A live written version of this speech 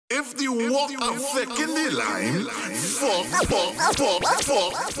If the walk affect in the line, fuck.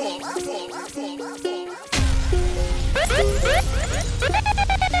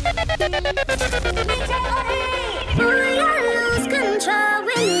 Boy, I lose control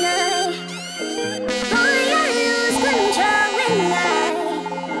when Boy, I lose control when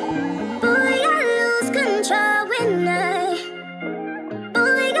Boy, I lose control when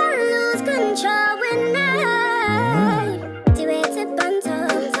Boy, I lose control when do it to Banto.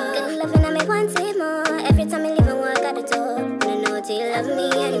 Good loving, I make one say more. Every time I leave and walk out the door, I don't know till you love me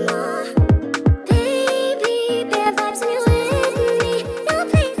anymore. Baby, bad vibes when you're with me. No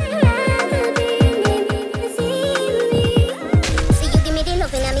place I'd rather be, maybe see me. So you give me the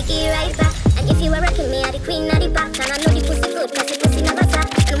loving, I make it right back. And if you were rocking me, I'm the queen of the back. And I know the pussy good, cause the pussy never flat.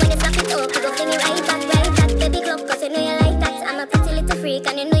 And when you slap it up, you go fling it right back. Baby club, cause you know you like that. I'm a pretty little freak,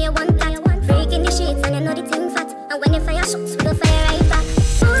 and you know you want that. Freak in the sheets, and you know the thing fat. And when you fire shots, we go fire right back.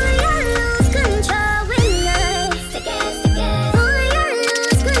 Boy, I lose control when stick it. Boy, I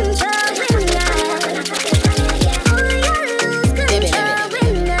lose control when Boy, I lose control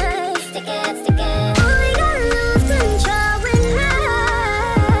when stick it. Boy, I lose control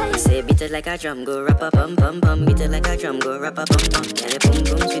when Say beat it like a drum, go rap a bum bum bum. Beat it like a drum, go rap a bum bum. Tell it boom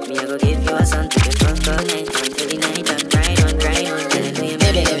boom, sweet me, I go give you a song. Take it fuck all night until the night done. Grind on. Tell it me,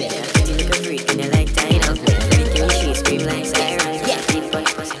 baby. You look a freak and you like tight up. Freak you, she scream like sirens. Yeah. Deep boy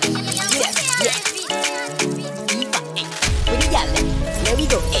pussy. Yeah. With the gyal, here we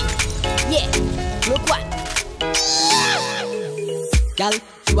go. Hey. Yeah. Look what. Gyal,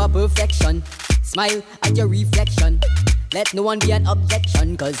 you are perfection. Smile at your reflection. Let no one be an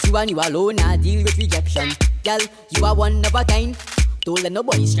objection, cause you and you alone I deal with rejection. Gyal, you are one of a kind. Don't let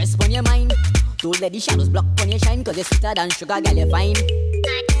nobody stress on your mind. Don't let the shadows block on your shine, cause you're sweeter than sugar, gyal, you're fine.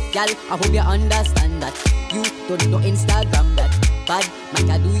 Gyal, I hope you understand that you don't know Instagram that bad man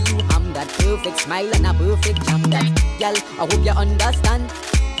can do you harm. That perfect smile and a perfect charm. That gyal, I hope you understand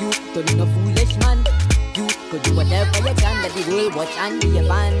you don't know foolish man. You could do whatever you can, let the world watch and be a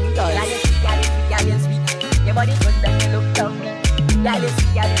fan. Cause gyal, you're sweet. Your body good and you look lovely. Gyal, you're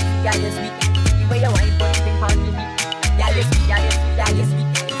sweet, gyal, you're sweet. The way you wine, put things on your feet. Gyal, you're sweet, gyal, you're sweet.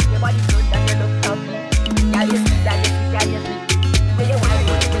 Your body good and you look lovely. Gyal, you're sweet, gyal, you're sweet. The way you wine,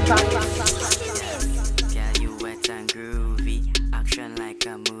 put things on your feet. Gyal, you wet and groovy. Action like a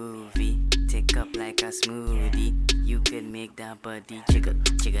movie. Take up like a smoothie. You could make that body jiggle.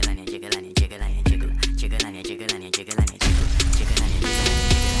 Jiggle and you jiggle and you jiggle and you jiggle. Jiggle and you jiggle and you jiggle and you jiggle. Jiggle and you jiggle and you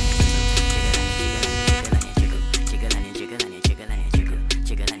jiggle.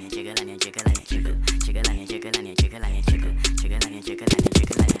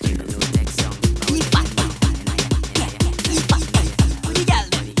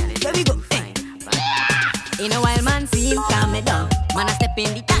 In a while man see him calm me down. Man a step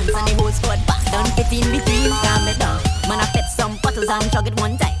in the dance and the whole squad back down. Fit in between, calm me down. Man a fetch some bottles and chug it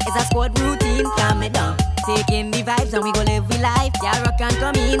one time. It's a squad routine, calm me down. Take in the vibes and we go live we life. Yeah, rock and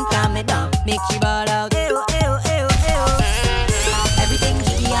come in, calm me down. Make she ball out, ew, ew, ew, ew. Everything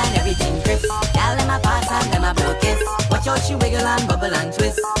jiggy and everything crisp. Y'all them a pass and them a blow kiss. Watch out she wiggle and bubble and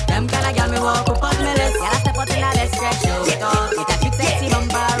twist. Them kind of girl me walk up on me list. Y'all step out in a let's stretch show it off. Get a cute sexy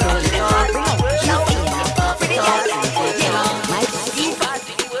bumper, roll it off. Bring out the show. My Ifa,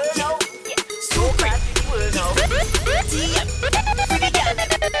 so great.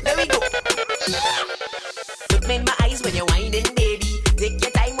 There we go. Look me in my eyes when you're whining, baby. Take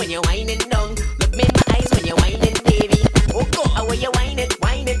your time when you're whining down. Look me in my eyes when you're whining, baby. Oh, go away, you're whining,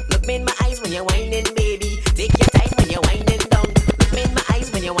 whining. Look me in my eyes when you're whining, baby. Take your time when you're whining down. Look me in my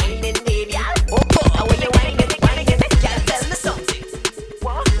eyes when you're whining, baby. Oh, go away, you're whining, whining. Girl, tell me something.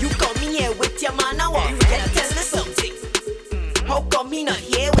 You come here with your man, I want. Girl, tell me something. How come me not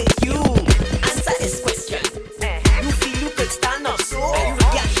here with you? Answer this question. You feel you could stand up, so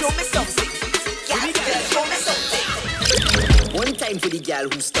yeah, show me something. Yeah, show me something. One time for the girl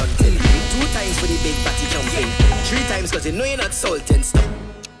who's stunting. 2 times for the big body jumping. 3 times cause you know you're not salting stuff.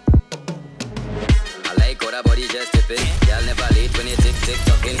 I like how that body just tipping. Girl never late when you tick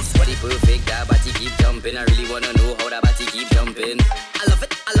talking. Body perfect, that body keep jumping. I really wanna know how that body keep jumping. I love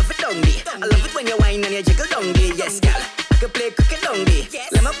it down there. I love it when you whine and you jiggle down there. Yes, girl. I can play cricket down there.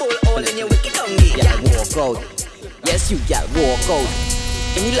 Let my ball all in your wicket down there. Girl, walk out. Yes, you girl, walk out.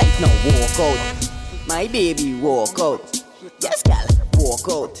 Any light now, walk out. My baby, walk out. Yes, girl, walk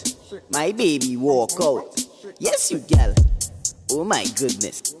out. My baby, walk out. Yes, you girl. Oh my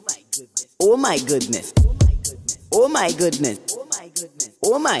goodness. Oh my goodness. Oh my goodness.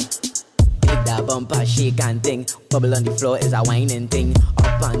 Oh my. Make that bumper shake and ting. Bubble on the floor is a whining thing.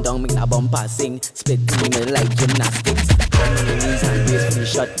 Up and down, make that bumper sing. Split in the middle like gymnastics. Hand on your knees and gracefully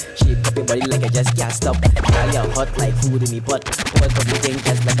shut. Shake up your body like I just can't stop. Girl, you're hot like food in the pot. What of you think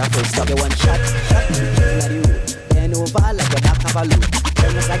just like a full stop? You want shot, inna the road. Bend over like your back have a load.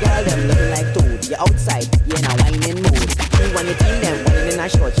 Them as a girl, them looking like toad. You're outside, you're in a whining mood. You want your team, them running in a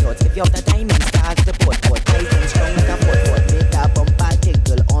short shorts. If you have the time, and start the pot. Tight and strong like a pot. Make that bumper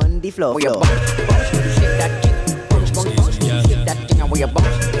jiggle on the floor. Where you bounce, shake that jig. Bounce, shake that thing and where you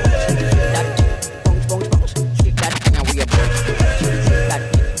bounce. That bounce, shake that thing and where you bounce. That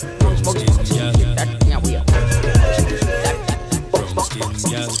bounce, shake that thing and where you bounce. That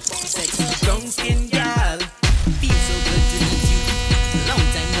Sexy brown skin girl, feel so good to meet you. Long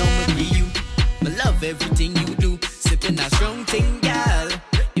time now me be you. Me love everything you do. Sipping a strong thing, girl.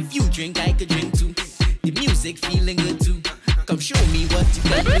 If you drink, I could drink too. The music feeling good too. Come show me what you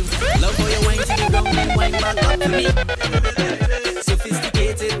can do. Love how you wine to the ground and wine back up for me.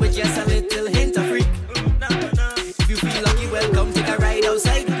 Sophisticated with just a little hint of freak. If you feel lucky, welcome, take a ride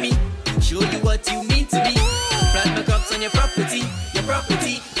outside with me. Show you what you mean to me. Plant my cups on your property,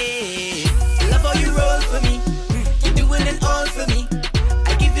 eh. Love how you roll for me. You're doing it all for me.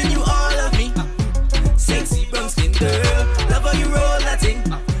 I giving you all of me. Sexy brown skin girl, love how you roll that thing.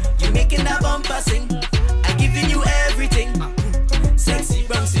 You making that bumper sing. I giving you everything. Sexy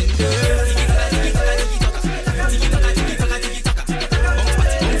brown skin girl.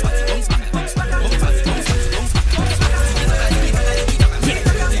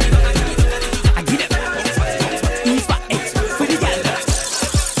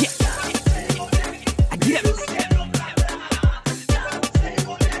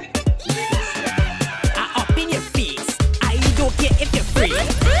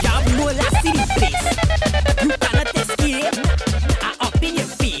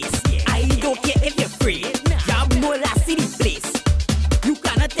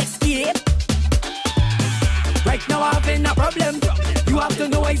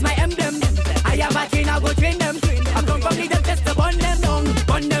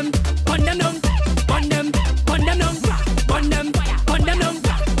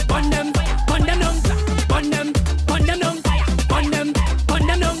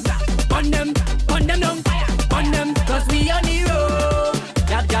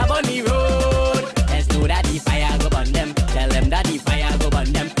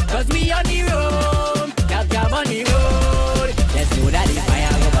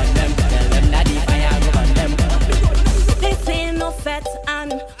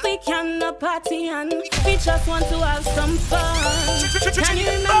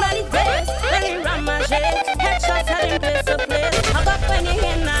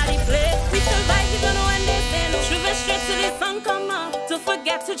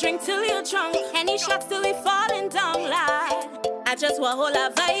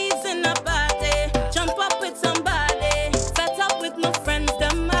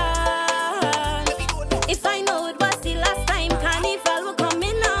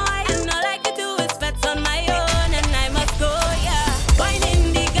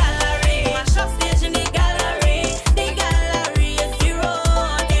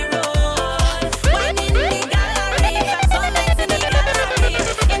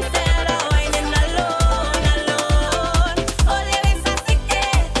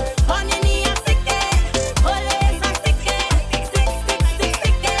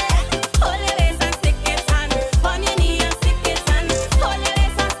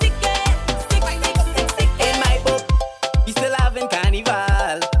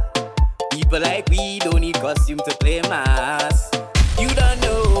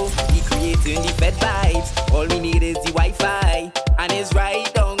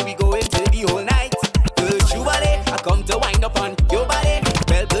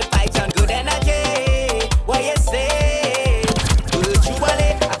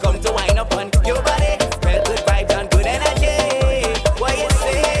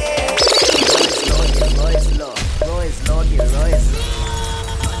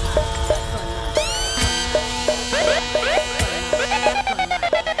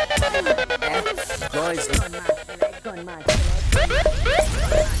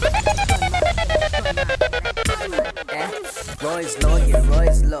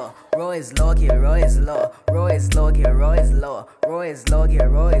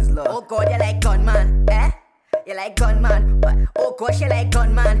 Oh God, you like gunman, eh? You like gunman, but oh gosh, you like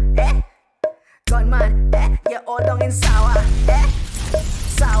gunman, eh? Gunman, eh? You're all down in sour, eh?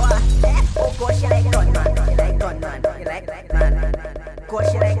 Sour, eh? Oh gosh, you like gunman, you like gunman, you like man.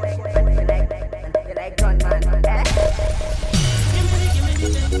 Gosh, you like gunman, eh?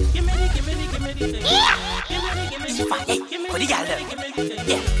 What do you got there? Yeah,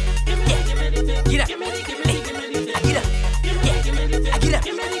 yeah. Get up. Hey, I get up.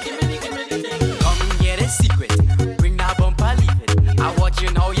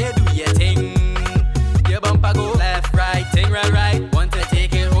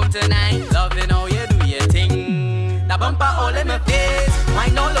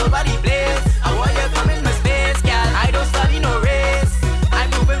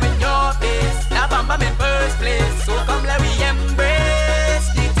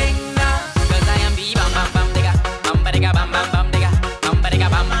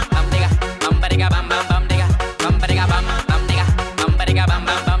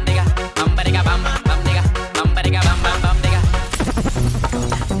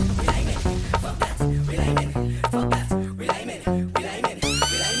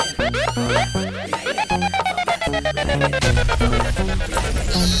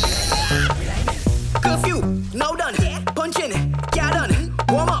 Curfew, now done. Punching, yeah done.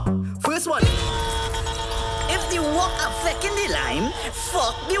 Warm up, first one. If the walk up second the line,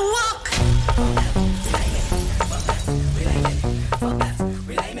 fuck the walk.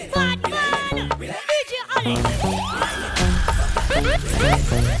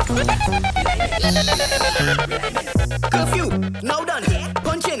 Curfew, now done.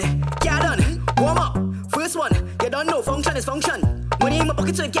 Punching, yeah done. Warm up, first one. You don't know, function is function. Money in my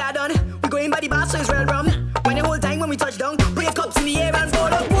pocket so yeah done. We going by the bar so it's real rum. When the whole time when we touch down, brave cups in the air and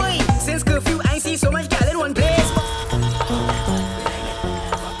fall up, boy. Since curfew, I ain't see so much gal in one place.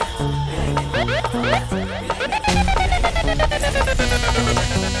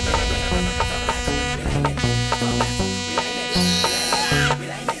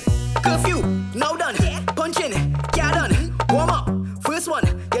 Curfew, now done. Punching, yeah done. Warm up, first one.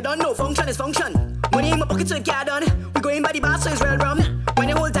 You don't know, function is function. Money in my pocket so yeah done. We going by the bar so it's real rum. When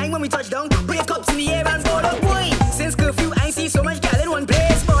the whole time when we touch down, brave cups in the air and fall up, boy. Since curfew, I ain't see so much gal in one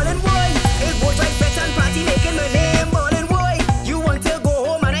place. Ballin' boy, it's both right, Fete and party making my name. Ballin' boy, you want to go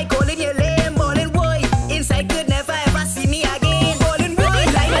home and I call it your lame. Ballin' boy, inside could never ever see me again. Ballin' boy,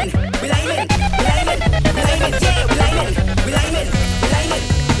 we linemen, yeah, we linemen, yeah, we linemen, yeah, we linemen, yeah, we linemen.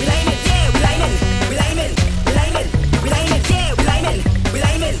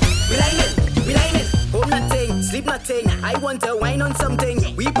 Home nothing, sleep nothing. I want to wine on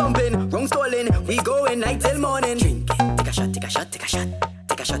something. We pumping, wrong stalling. We going night till morning. Drink it, take a shot, take a shot, take a shot,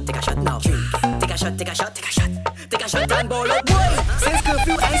 take a shot, take a shot now. Drink it, take a shot, take a shot, take a shot, take a shot and ball up, boy. Since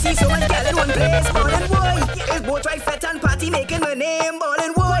curfew, I see so much gal in one place. Ballin' boy, it's both right, Fete and party making my name.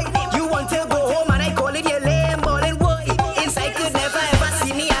 Ballin' boy.